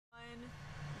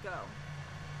go.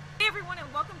 Hey everyone,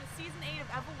 and welcome to Season 8 of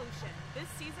Evolution. This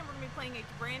season we're going to be playing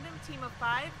a random team of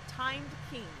 5 Timed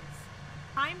Kings.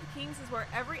 Timed Kings is where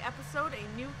every episode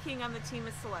a new king on the team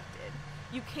is selected.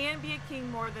 You can be a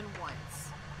king more than once.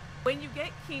 When you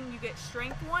get king, you get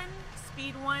Strength 1,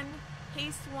 Speed 1,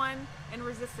 Haste 1, and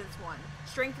Resistance 1.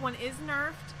 Strength 1 is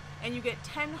nerfed, and you get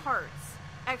 10 hearts,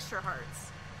 extra hearts.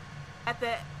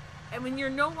 And when you're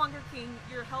no longer king,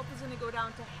 your health is going to go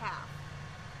down to half.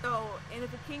 So, and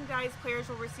if a king dies, players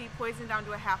will receive poison down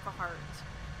to a half a heart.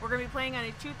 We're going to be playing on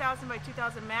a 2000 by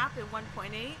 2000 map in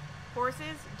 1.8.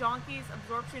 Horses, donkeys,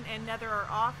 absorption, and nether are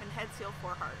off, and heads heal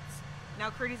 4 hearts. Now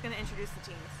Curdy's going to introduce the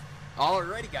teams.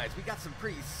 Alrighty guys, we got some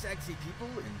pretty sexy people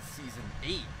in Season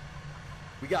 8.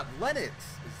 We got Lennox,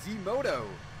 Zmodo,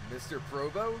 Mr.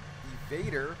 Probo,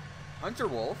 Evader,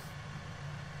 Hunterwolf.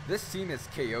 This team is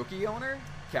Kaoki Owner,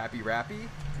 Cappy Rappy,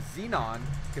 Xenon,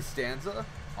 Costanza,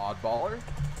 Oddballer.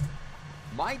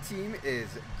 My team is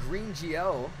Green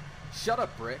GL, Shut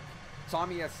Up Brick,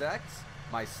 Tommy SX,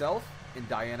 myself, and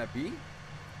DianaB.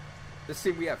 This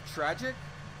team we have Tragic,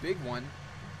 Big One,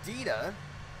 Dita,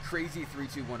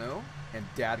 Crazy3210, and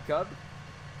Jakekub.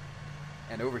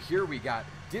 And over here we got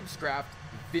Dibscraft,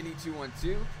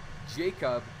 Vinny212,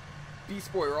 Jakekub,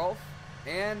 Beast Boy Rolf,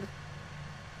 and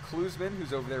Klusman,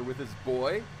 who's over there with his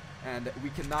boy. And we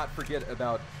cannot forget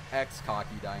about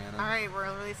X-Cocky, Diana. Alright,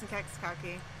 we're releasing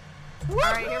X-Cocky.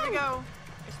 Alright, here we go.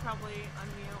 I should probably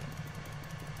unmute.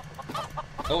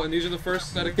 Oh, and these are the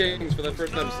first set of kings for that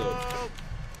first episode.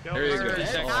 There you go.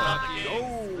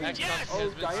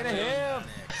 Oh, Diana Ham!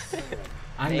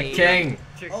 I'm the king.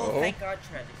 Oh, thank God,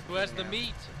 Tragic. Who has the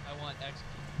meat? I want X.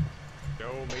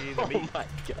 Show me the meat. Oh my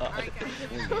God. Alright,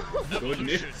 guys.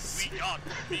 Goodness.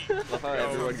 Love how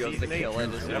everyone goes to kill it.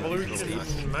 Evolution in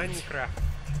Minecraft.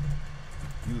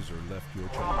 User left your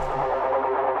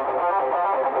channel.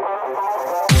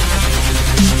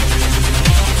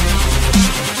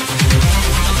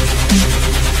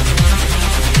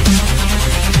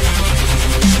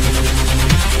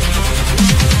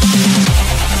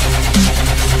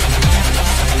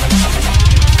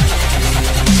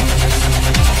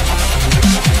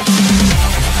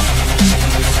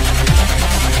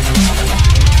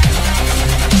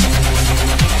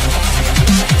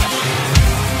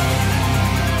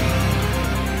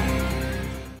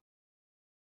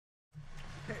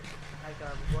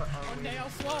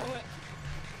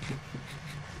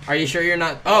 Are you sure you're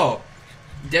not? Oh,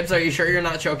 Dibs, are you sure you're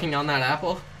not choking on that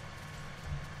apple?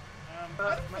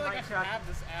 My Minecraft.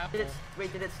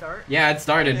 Did it start? Yeah, it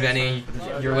started, Vinny.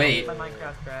 You're late. My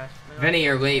Minecraft crashed. Vinny,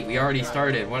 you're late. We already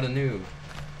started. What a noob.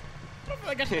 I don't feel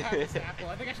like I should have this apple.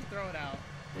 I think I should throw it out.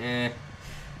 Eh.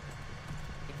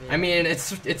 I mean,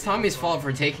 it's Tommy's fault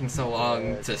for taking so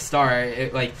long to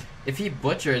start. Like, if he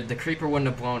butchered, the creeper wouldn't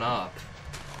have blown up.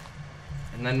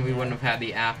 And then we wouldn't have had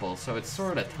the apple, so it's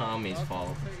sort of Tommy's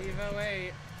fault.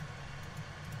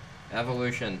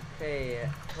 Evolution. Hey,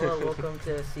 hello, welcome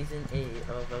to Season 8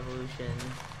 of Evolution.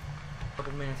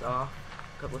 Couple minutes off,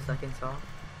 couple seconds off.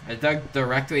 I dug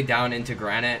directly down into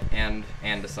granite and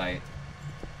andesite.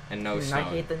 And no stone. I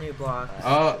hate the new blocks.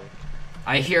 Oh,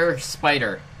 I hear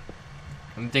spider.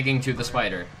 I'm digging to the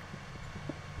spider.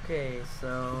 Okay,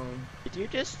 so... Did you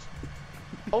just...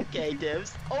 Okay,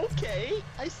 Divs. Okay,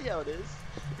 I see how it is.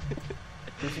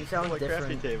 You sound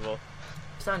different. Table.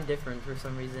 You sound different for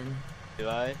some reason. Do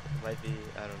I? It might be,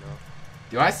 I don't know.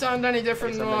 Do I sound any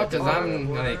different though? Because I'm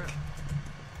like...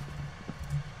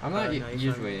 I'm not no,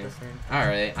 usually...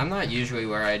 Alright, I'm not usually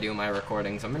where I do my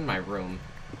recordings. I'm in my room.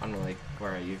 Unlike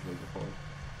where I usually record.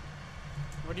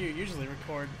 Where do you usually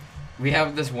record? We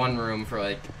have this one room for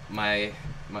like my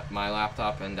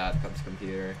laptop and Jakekub's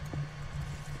computer.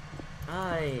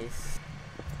 Nice.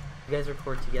 You guys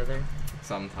record together?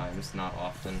 Sometimes, not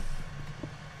often.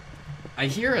 I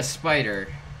hear a spider,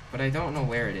 but I don't know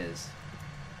where it is.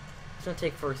 It's gonna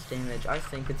take first damage. I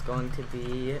think it's going to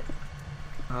be...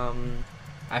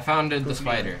 I found the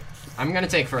spider. I'm gonna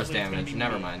take first damage.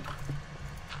 Never mind.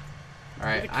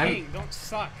 Alright, Don't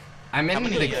suck. I'm in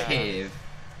the cave.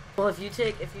 Well, if you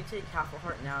take half a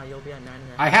heart now, you'll be at 9.5.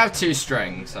 I have 2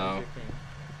 strings, so...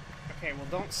 Okay, well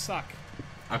don't suck.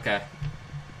 Okay.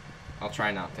 I'll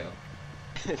try not to.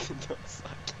 Don't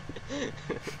suck.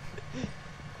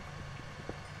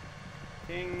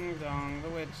 Ding dong, the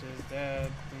witch is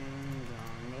dead. Ding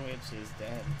dong, the witch is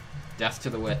dead. Death to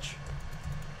the witch.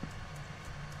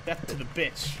 Death to the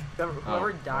bitch.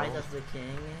 Whoever dies as the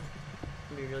king, it's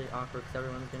gonna be really awkward because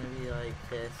everyone's gonna be like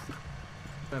pissed.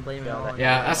 Gonna blame it all on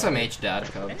Yeah, you. SMH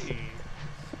Jakekub. Hey.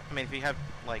 I mean, if you have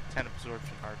like 10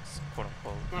 absorption hearts, quote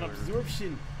unquote. Not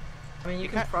absorption. I mean, you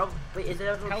can probably... Wait, is it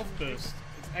absorption? Health boost.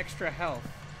 It's extra health.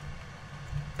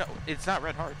 No, it's not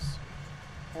red hearts.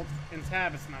 Well, in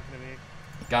tab, it's not gonna be.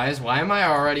 Guys, why am I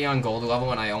already on gold level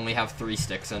when I only have 3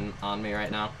 sticks on me right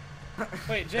now?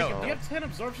 Wait, Jacob, do you have 10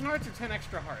 absorption hearts or 10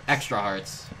 extra hearts? Extra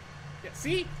hearts. Yeah,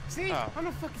 see? Oh. I'm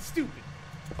not fucking stupid.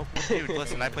 Oh, dude,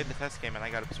 listen, I played the test game and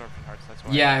I got absorption hearts. That's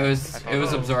why. Yeah, it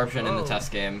was absorption in the Oh.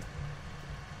 test game.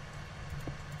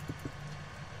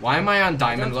 Why am I on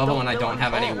diamond level when I don't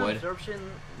have any wood?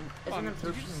 Isn't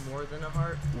absorption more than a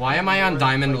heart? Why am I on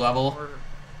diamond level?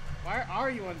 Why are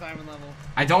you on diamond level?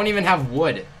 I don't even have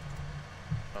wood,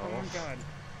 Oh my god.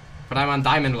 but I'm on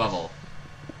diamond level.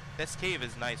 This cave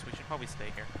is nice. We should probably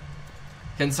stay here.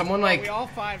 Can someone We like all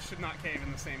 5 should not cave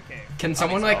in the same cave. can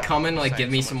someone like come and like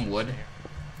give me some wood?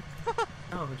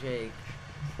 Oh, Jake.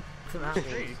 Some apples.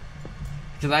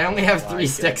 Because I only have 3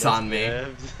 sticks on me.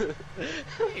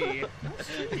 Hey,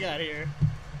 what you got here?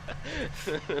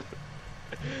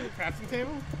 Crafting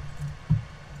table?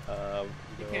 No,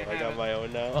 can't I have got it. my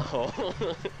own now.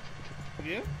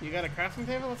 You? You got a crafting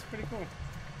table? That's pretty cool.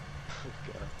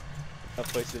 God. I'm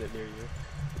placing it near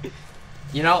you.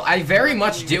 You know, I very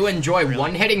much do enjoy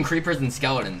one-hitting creepers and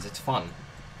skeletons. It's fun.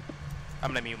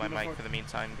 I'm gonna mute my mic for the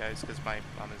meantime, guys, because my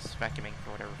mom is vacuuming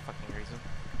for whatever fucking reason.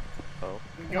 Oh.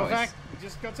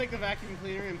 Just go take the vacuum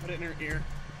cleaner and put it in her ear.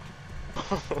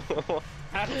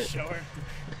 Have to show her.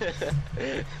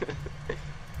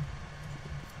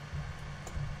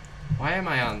 Why am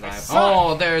I on that?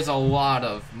 Oh, there's a lot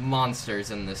of monsters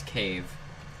in this cave.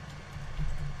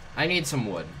 I need some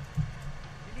wood.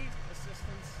 You need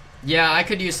assistance? Yeah, I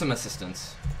could use some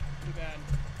assistance. Too bad.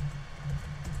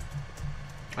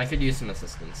 I could use some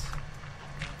assistance.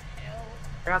 Hell.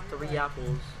 I got 3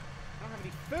 apples. I don't have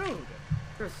any food.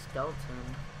 You're a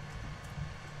skeleton.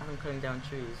 I'm cutting down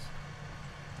trees.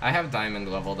 I have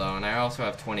diamond level though, and I also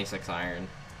have 26 iron.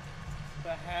 The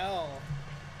hell?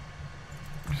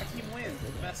 Our team wins.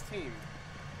 We're the best team.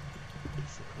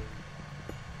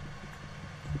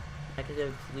 I could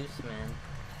go loose, man.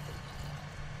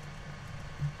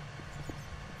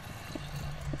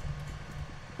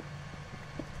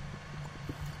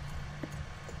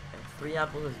 Three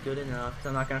apples is good enough, because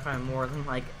I'm not gonna find more than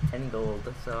like 10 gold,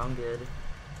 so I'm good.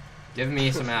 Give me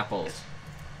some apples.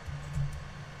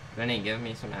 Benny, give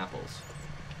me some apples.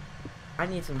 I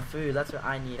need some food. That's what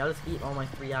I need. I'll just eat all my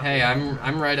 3 apples. Hey,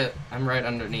 I'm right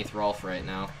underneath Rolf right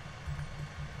now.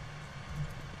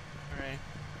 Alright.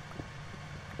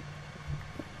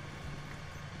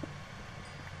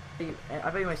 I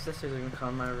bet my sisters are gonna come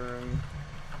in my room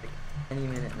like, any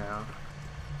minute now.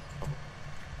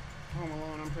 Home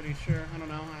alone, I'm pretty sure. I don't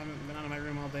know. I haven't been out of my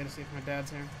room all day to see if my dad's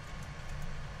here.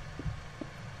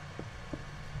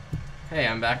 Hey,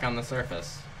 I'm back on the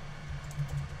surface.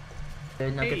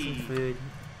 Good, now get Hey. some food.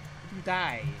 You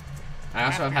die. I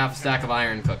also have half stack of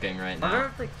iron cooking right I wonder now.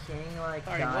 if the king like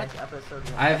Sorry, died what? episode.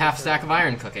 I have half stack of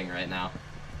iron cooking right now.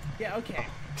 Yeah, okay.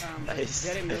 Nice.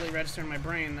 That didn't really register in my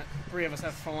brain that 3 of us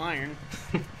have full iron.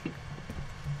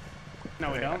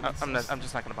 No, we don't. I'm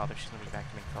just not gonna bother. She's gonna be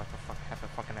vacuuming for like half a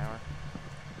fucking hour.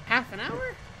 Half an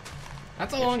hour?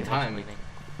 That's a Yeah, long she loves time. cleaning.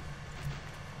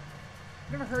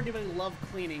 I've never heard anybody love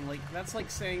cleaning. Like, that's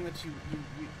like saying that you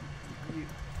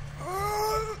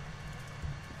Oh.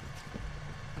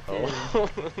 Okay.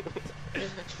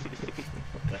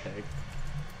 What the heck?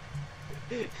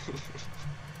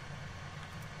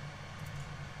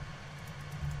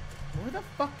 Where the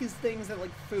fuck is things that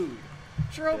like food?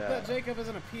 Sure hope Yeah. that Jacob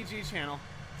isn't a PG channel.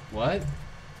 What?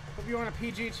 Hope you're on a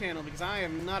PG channel because I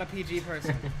am not a PG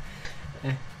person.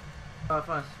 Oh, I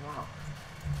found a swamp.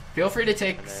 Feel free to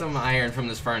take some iron from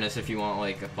this furnace if you want,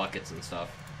 like, buckets and stuff.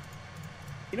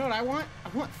 You know what I want? I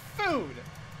want food!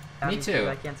 Me Me too.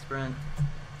 I can't sprint.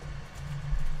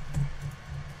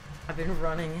 I've been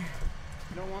running.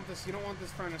 You don't want this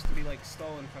furnace to be like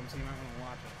stolen from, so you might want to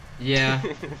watch it. Yeah,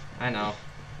 I know.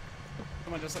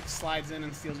 Someone just like slides in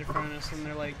and steals your furnace and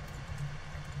they're like,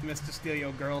 Mr. Steal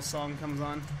Your Girl song comes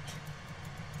on.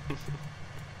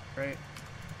 Right?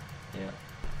 Yeah.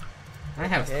 I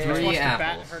have Okay. Just 3 watch the bat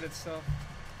apples. hurt itself.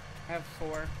 I have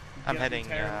 4. I'm Yeah, heading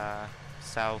terrible.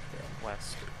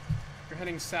 southwest. You're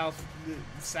heading south.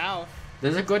 South?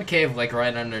 There's a good cave, like,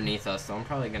 right underneath us, so I'm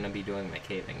probably gonna be doing my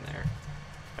caving there.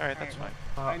 Alright, that's fine.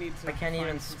 I need to I can't even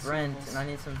find sprint, consumables. and I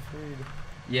need some food.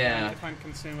 I need Yeah. to find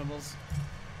consumables.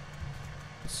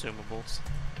 Consumables.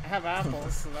 I have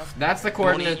apples, so that's That's the You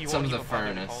coordinates won't of the even bother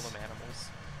to furnace. call them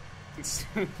animals.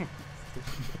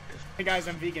 Hey guys,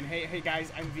 I'm vegan. Hey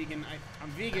guys, I'm vegan. I'm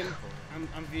vegan.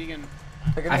 I'm vegan.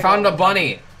 They're gonna I make found a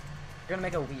bunny! They're gonna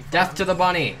make a wheat Death farm. to the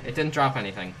bunny! It didn't drop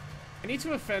anything. I need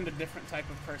to offend a different type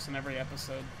of person every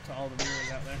episode to all the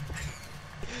viewers out there.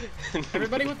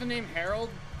 Everybody with the name Harold,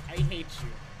 I hate you.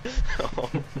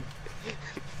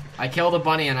 I killed a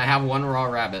bunny and I have one raw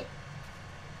rabbit.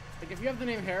 Like, if you have the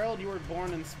name Harold, you were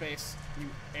born in space, you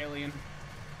alien.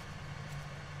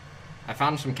 I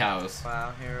found some cows.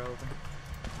 Wow, Harold.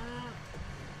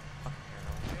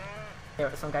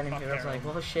 Yeah, some guy named Fuck Harold's Harold.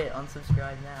 like, well shit,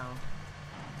 unsubscribe now.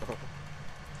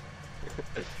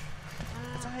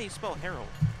 That's not how you spell Harold.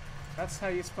 That's how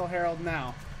you spell Harold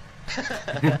now.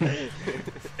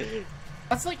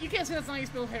 That's like, you can't say that's not how you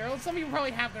spell Harold. Some people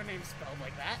probably have their name spelled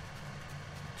like that.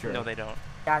 True. No, they don't.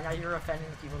 Yeah, now you're offending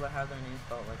the people that have their names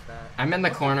spelled like that. I'm in the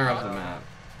corner of the map.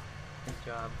 Nice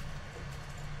job.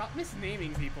 Stop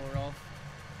misnaming people, Rolf.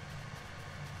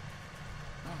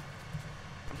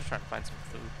 I'm just trying to find some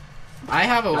food. I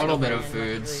have a I little go bit of in, like,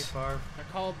 really foods. far.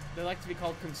 They like to be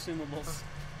called consumables.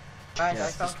 Guys, Yeah.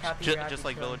 I found Cappy Just, Rabbit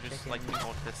like killing villagers, chickens. like the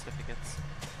old certificates.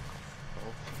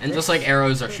 And just like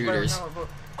arrows are Hey, shooters no, but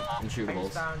and I just shootables.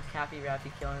 found Cappy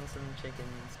Rabbit killing some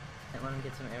chickens and let him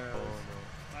get some arrows.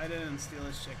 I didn't steal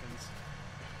his chickens.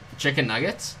 Chicken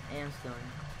nuggets? And stealing.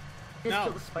 He just No,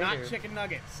 killed the spider. not chicken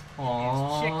nuggets. Aww.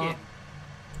 It's chicken.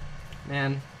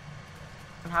 Man.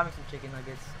 I'm having some chicken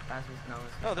nuggets. As we know.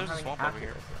 Oh, there's a I'm having swamp over after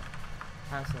here. this,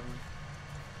 though. Have some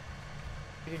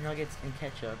chicken nuggets and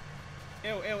ketchup.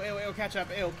 Ew, ew, ew, ew, ketchup,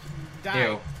 ew, die.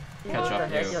 Ew. Yeah, what the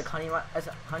Ketchup, heck? ew. Like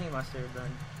honey mustard then.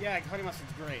 Yeah, honey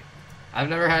mustard's great. I've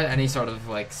never had any sort of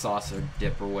like sauce or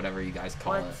dip or whatever you guys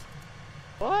call What? it.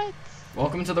 What?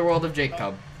 Welcome to the world of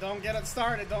Jakekub. Don't get it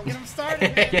started. Don't get him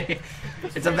started, man.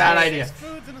 It's a bad idea. 6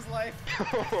 foods in his life.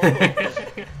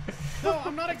 No,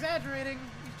 I'm not exaggerating.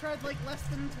 He's tried like less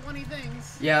than 20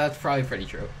 things. Yeah, that's probably pretty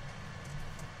true.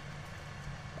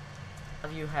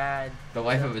 Have you had The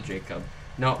life of a Jakekub.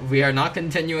 No, we are not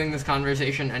continuing this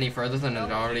conversation any further than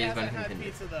it already has been You haven't had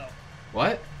continued. pizza though.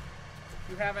 What?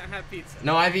 You haven't had pizza.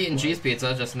 No, I've eaten cheese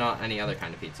pizza, just not any other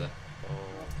kind of pizza.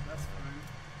 That's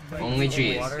fine. Only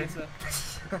cheese. water? Pizza.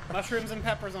 Mushrooms and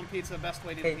peppers on pizza. Best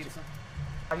way to Hey, eat pizza.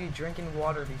 have you drinking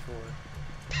water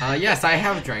before? Yes, I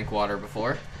have drank water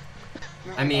before.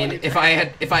 No, I mean, all you if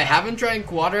drink- I haven't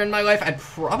drank water in my life, I'd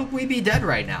probably be dead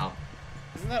right now.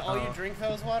 Isn't that all you Oh. drink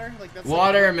though is water? Like that's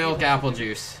Water, like, milk, apple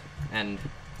juice, and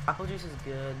Apple juice is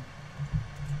good.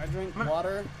 I drink I'm gonna-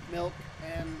 water, milk,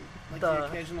 and like the The-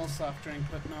 occasional soft drink,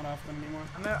 but not often anymore.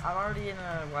 I'm already in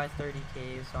a Y30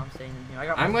 cave, so I'm staying in here. I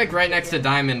got I'm my like free right next to chicken.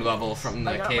 diamond level from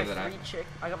the I got cave my that I.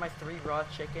 I got my 3 raw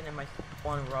chicken and my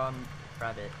 1 raw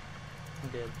rabbit. I'm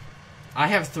good. I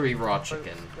have 3 raw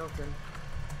chicken. Skeleton.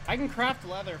 I can craft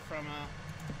leather from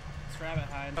this rabbit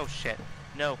hide. Oh shit.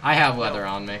 No. I have leather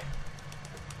on me.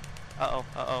 Uh-oh,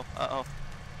 uh-oh, uh-oh.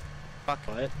 Fuck.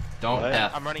 What? Don't What?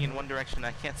 F. I'm running in one direction,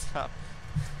 I can't stop.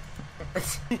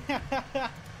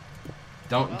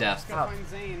 Don't Well, death. just gotta find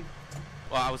Zane.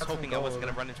 Well, I was That's some hoping I wasn't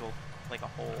gold. gonna run into like a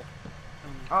hole.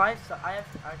 Oh, I got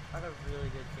a really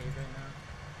good cave right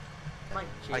now. Like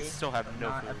I Jake, still have but no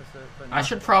not food. but I not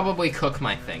should episode. probably cook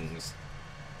my things.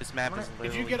 This map is If literally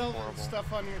Did you get all horrible. the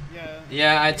stuff on your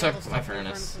Yeah, I you got all took the my stuff on your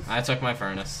furnace. furnaces? I took my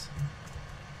furnace.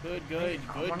 Good, I good,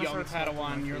 good, wanna young start smoking my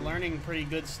Padawan. You're food. learning pretty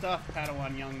good stuff,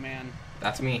 Padawan, young man.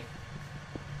 That's me.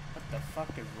 What the fuck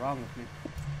is wrong with me?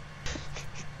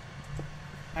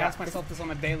 I ask myself this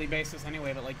on a daily basis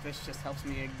anyway, but like this just helps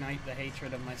me ignite the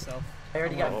hatred of myself. I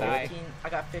already got Die. 15. I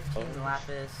got 15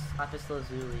 lapis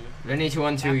lazuli.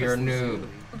 Vinny212, you're a Lapis noob. lazuli.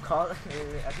 Who called it?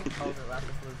 I think called it lapis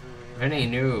lazuli. Vinny,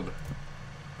 noob.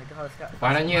 Like, oh, it's got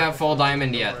Why don't you have lapis full lazuli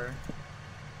diamond yet? core.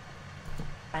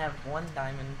 I have 1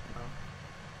 diamond. Oh.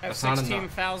 I have That's not enough.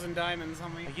 16,000 diamonds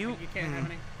on me. Are you- You can't have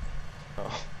any.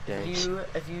 Oh, dang.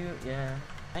 If you, yeah.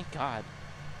 Thank God.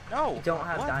 No! You don't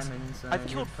have what? diamonds. I've you're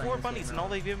killed playing 4 this bunnies game and all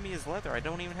wrong. they've given me is leather. I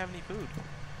don't even have any food.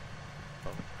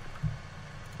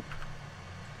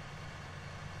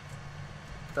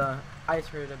 The ice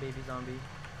heard a baby zombie.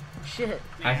 Shit.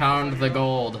 I found the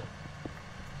gold.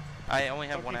 I only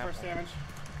have 1 Okay, apple. first damage.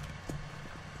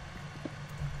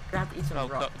 You're gonna have to eat some Oh,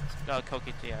 rock. Coke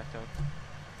it, yeah, Coke.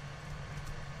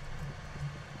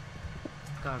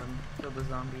 Got him. Killed the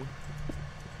zombie.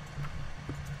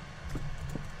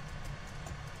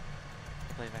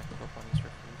 Play back to bunnies for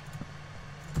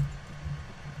food.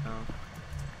 Oh.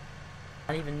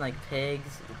 Not even like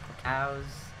pigs, cows.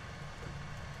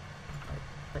 Like,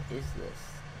 what is this?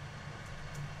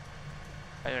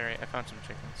 Alright, I found some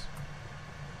chickens.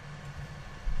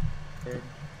 Good.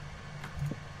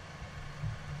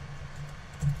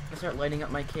 I'm gonna start lighting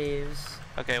up my caves.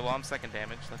 Okay, well I'm 2nd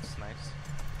damage, that's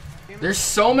nice. There's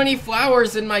so many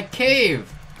flowers in my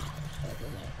cave.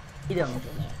 Eat them.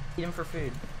 Eat them for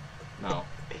food. No.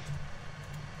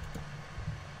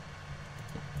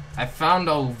 I found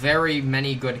a very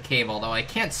many good cave, although I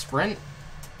can't sprint.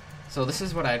 So this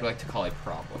is what I'd like to call a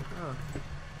problem. Oh.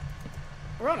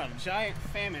 We're on a giant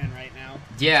famine right now.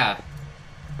 Yeah.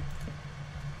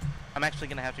 I'm actually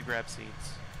gonna have to grab seeds.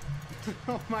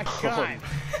 Oh my god.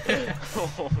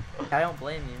 I don't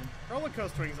blame you. Roller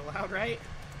coastering's allowed, right?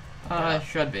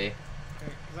 Should be.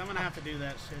 Because I'm gonna have to do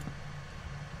that shit.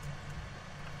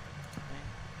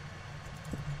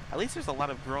 At least there's a lot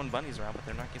of grown bunnies around, but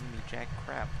they're not giving me jack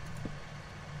crap.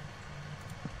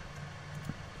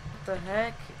 What the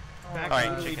heck? Oh, Back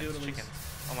Alright, to chickens, doodlies. chickens.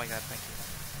 Oh my god, thank you.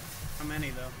 How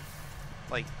many though?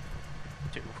 Like,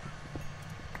 2.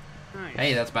 Nice.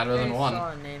 Hey, that's better than I one.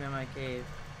 saw a name in my cave.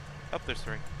 Oh, there's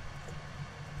 3.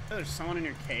 Oh, there's someone in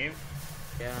your cave?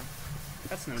 Yeah.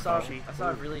 That's no I saw bullshit.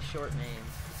 a really short name.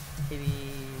 Maybe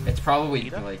It's probably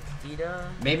Dita? like Dita?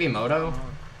 maybe Moto.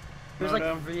 It was like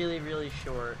Moto. really, really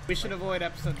short. We should avoid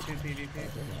episode 2 PvP.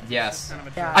 Yes. Kind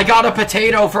of a Yeah. I got a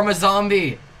potato from a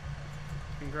zombie.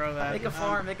 can grow that. Make a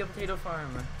farm, make a potato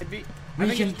farm. It'd be, We I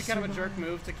think can it'd be kind of a jerk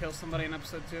move to kill somebody in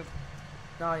episode 2.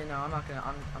 No, you know, I'm not gonna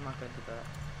do that.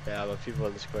 Yeah, but people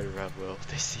on Discord around will if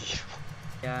they see you.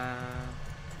 Yeah.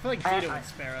 I feel like I- Dita would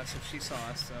spare us if she saw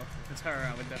us, so if it's her,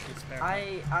 I would definitely spare her.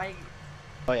 I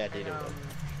Oh yeah, Data will.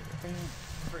 and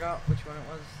forgot which one it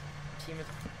was. Team of,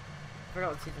 I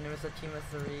forgot what season it was. A Team of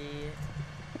 3,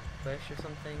 Bush or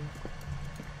something.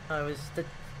 No, it was the.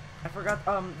 I forgot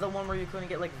the one where you couldn't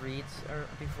get like reeds or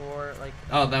before like.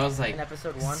 Oh, that was like in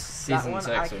episode 1. season that one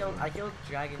 6 I or killed. something. I killed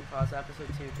Dragon Paws episode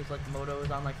 2 because like Moto was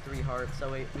on like 3 hearts,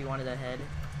 so we wanted a head.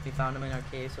 We found him in our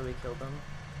cave, so we killed him.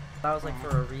 That was like for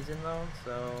a reason though,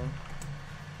 so.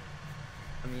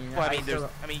 I mean, Well, I mean, still,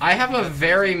 I have a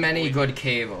very many good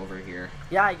cave over here.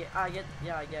 yeah, I guess,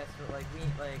 but like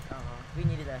we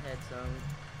needed a head, so.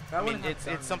 I mean, wouldn't have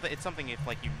done it's something if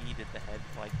like you needed the head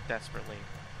like desperately.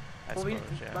 I Well, suppose,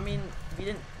 yeah. we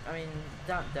didn't. I mean,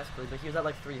 not desperately, but he was at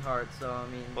like 3 hearts, so I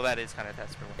mean. Well, that is kind of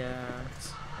desperately. Yeah.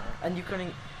 And you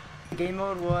couldn't. Game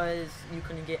mode was you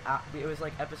couldn't get. It was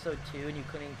like episode 2, and you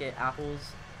couldn't get apples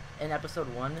in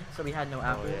episode 1, so we had no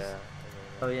apples. Oh yeah.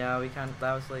 So yeah, we kind of.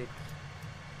 That was like.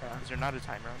 Yeah. Is there not a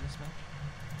timer on this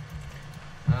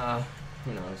match?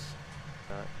 Who knows?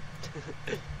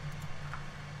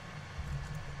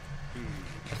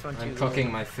 This one I'm too, cooking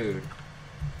though. my food.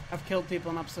 I've killed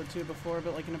people in episode 2 before,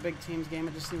 but like in a big teams game,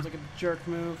 it just seems like a jerk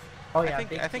move. Oh yeah.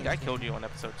 I think I killed you on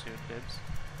episode 2, Dibs.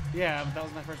 Yeah, but that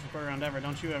was my first record round ever.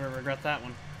 Don't you ever regret that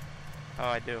one? Oh,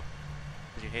 I do.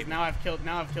 'Cause you hate me. Now I've killed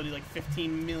you like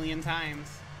 15 million times.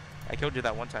 I killed you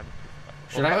that one time.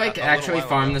 Should Well, I like a little actually while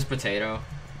farm ago. this potato?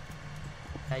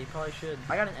 Yeah, you probably should.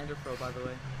 I got an ender pearl, by the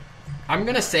way. I'm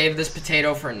gonna save this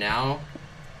potato for now.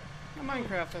 No,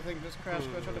 Minecraft, I think, just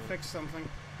crashed. Go try to fix something.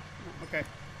 Oh, okay.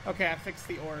 Okay, I fixed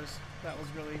the ores. That was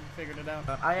really figured it out.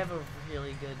 I have a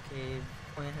really good cave.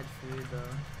 Only had food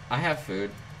though. I have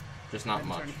food, just not I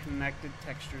much. turned connected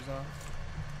textures off.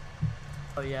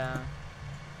 Oh yeah.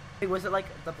 Wait, was it like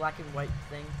the black and white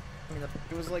thing? I mean,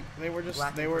 It was like they were just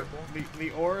Black they and were purple?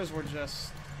 the ores were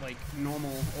just like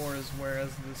normal ores, whereas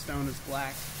the stone is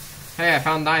black. Hey, I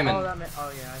found diamond. oh,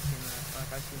 oh yeah, I've seen that.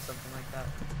 Like I've seen something like that.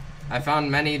 I found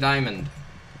many diamond.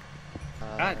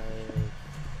 God.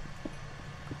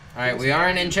 Alright, we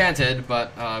aren't enchanted,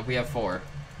 but we have 4.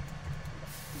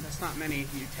 That's not many.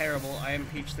 You terrible. I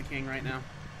impeach the king right now.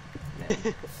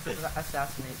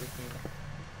 Assassinate the king.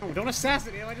 Oh, don't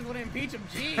assassinate him. I just want to impeach him.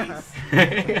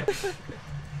 Jeez.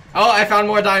 Oh, I found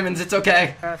more diamonds. It's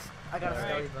okay. I got a Alright.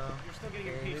 skelly bow. You're still getting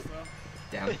impeached though.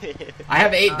 Damn. I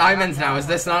have 8 diamonds now. Is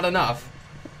this not enough?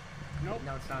 Nope.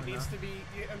 No, it's not It needs enough. to be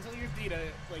until you're Dita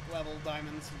like level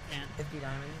diamonds. You can't. 50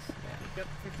 diamonds. Yep,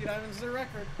 50 diamonds is a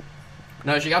record.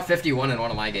 No, she got 51 in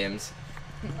one of my games.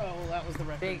 Oh, well, that was the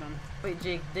record Big. then. Wait,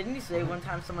 Jake, didn't you say one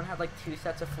time someone had like 2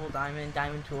 sets of full diamond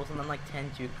tools, and then like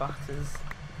 10 jukeboxes?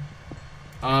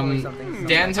 Something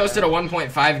Dan like hosted that. a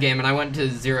 1.5 game, and I went to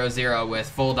 0-0 with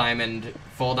full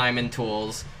diamond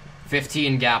tools,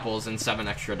 15 gapples, and 7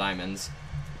 extra diamonds.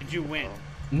 Did you win?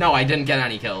 No, I didn't get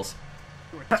any kills.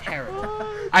 You were terrible.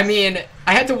 I mean,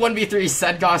 I had to 1v3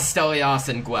 Sedgos, Stelios,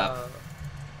 and Gwep.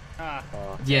 Ah.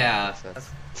 Oh, Yeah.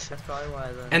 That's probably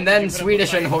why then. And then You put up a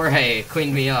Swedish and fight. Jorge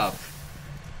cleaned me up.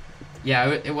 Yeah,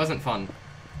 it wasn't fun.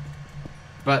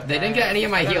 But they didn't get any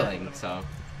of my healing, so.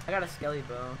 I got a skelly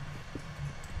bow.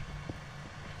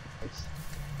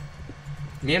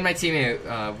 Me and my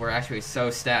teammate were actually so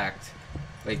stacked.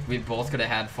 Like, we both could have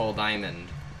had full diamond.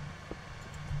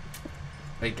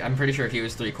 Like, I'm pretty sure he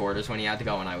was 3/4 when he had to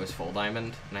go, and I was full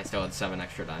diamond, and I still had 7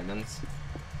 extra diamonds.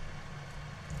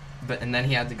 And then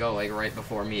he had to go, like, right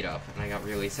before meetup, and I got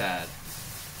really sad.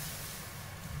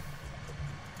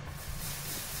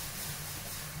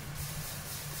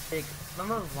 Like, some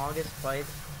of the longest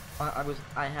fights I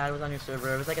was on your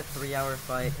server. It was like a 3-hour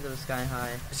fight because it was Sky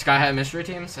High. Sky High Mystery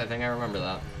Teams? I think I remember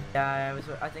that. Yeah,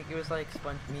 I think it was like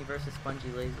me versus Spongy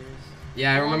Lasers.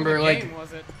 Yeah, I remember How long like. game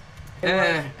was it?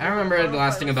 I remember it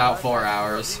lasting about 4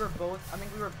 hours. We were both. I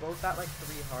think we were both at like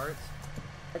 3 hearts.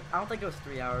 I don't think it was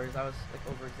 3 hours. I was like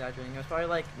over exaggerating. It was probably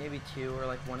like maybe 2 or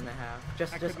like 1.5.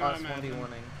 Just us 1v1ing.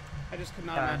 I just could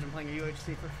not imagine playing a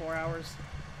UHC for 4 hours.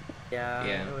 Yeah.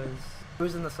 It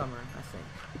was in the summer, I think.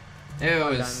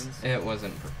 It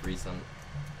wasn't recent.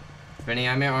 Vinny,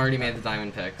 I already made the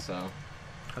diamond pick, so.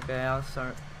 Okay, I'll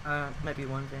start. Might be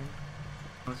 1 vein.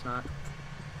 No, it's not.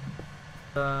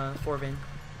 4 vein.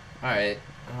 Alright,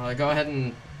 go ahead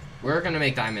and... We're gonna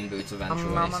make diamond boots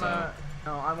eventually, so...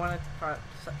 No, I wanna try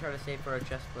to save for a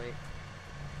chest plate.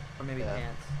 Or maybe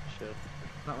pants. Should.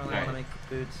 Not really wanna make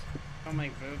boots. Don't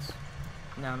make boots.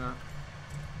 No, I'm not.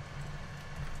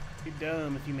 You're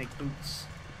dumb if you make boots.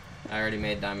 I already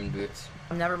made diamond boots.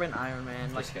 I've never been Iron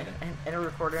Man, Just like kidding. in a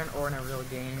recorder or in a real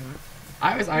game.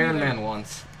 I was Iron Man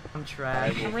once. I'm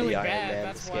trash. I'm really bad,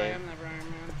 that's why I'm never Iron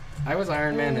Man. I was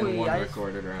Iron Man in one I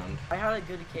recorded round. I had a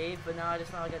good cave, but now I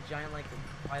just found like a giant like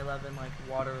Y11 like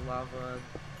water lava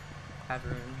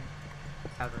cavern.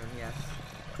 Yes.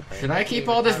 Should I keep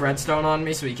all this redstone on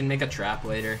me so we can make a trap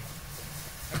later?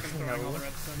 I can throw all the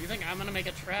redstone. You think I'm gonna make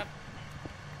a trap?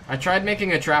 I tried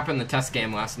making a trap in the test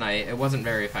game last night. It wasn't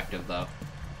very effective though.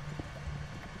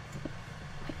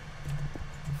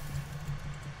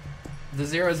 The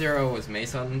 0-0 was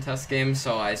Mesa in the test game,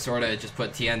 so I sorta just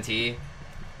put TNT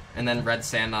and then red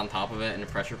sand on top of it in a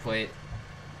pressure plate.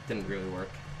 Didn't really work.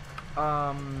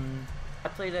 I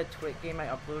played a Twit game, I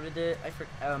uploaded it.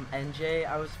 NJ,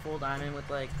 I was full diamond with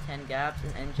like 10 gaps,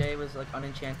 and NJ was like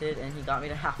unenchanted, and he got me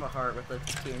to half a heart with a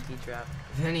TNT trap.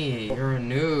 Vinny, you're a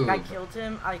noob. I killed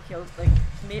him.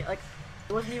 It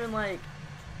wasn't even like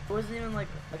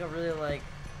a really like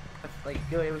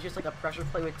good. It was just like a pressure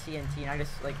plate with TNT, and I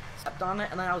just like stepped on it,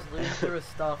 and then I was looting through his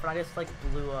stuff, and I just like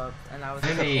blew up, and I was.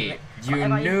 Vinny, like, you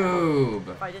noob.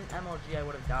 If I didn't MLG, I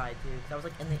would have died, dude. 'Cause I was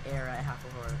like in the air at half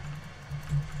a heart.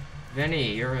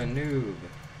 Vinny, you're a noob.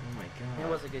 Oh my god. It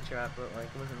was a good trap, but like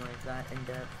it wasn't like that in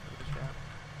depth of a trap.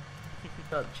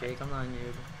 Shut up, Jake. I'm not a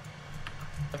noob.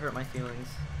 That hurt my feelings.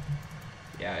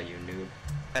 Yeah, you noob.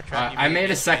 That trap I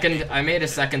made a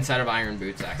second set of iron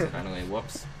boots accidentally.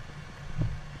 Whoops.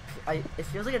 It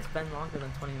feels like it's been longer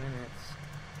than 20 minutes.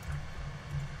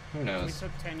 Who knows? We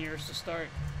took 10 years to start.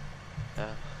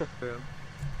 True.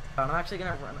 I'm actually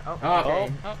gonna run. Oh, Oh,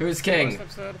 okay. who's king?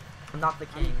 Episode. I'm not the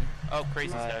king. Oh,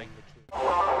 Crazy's dying.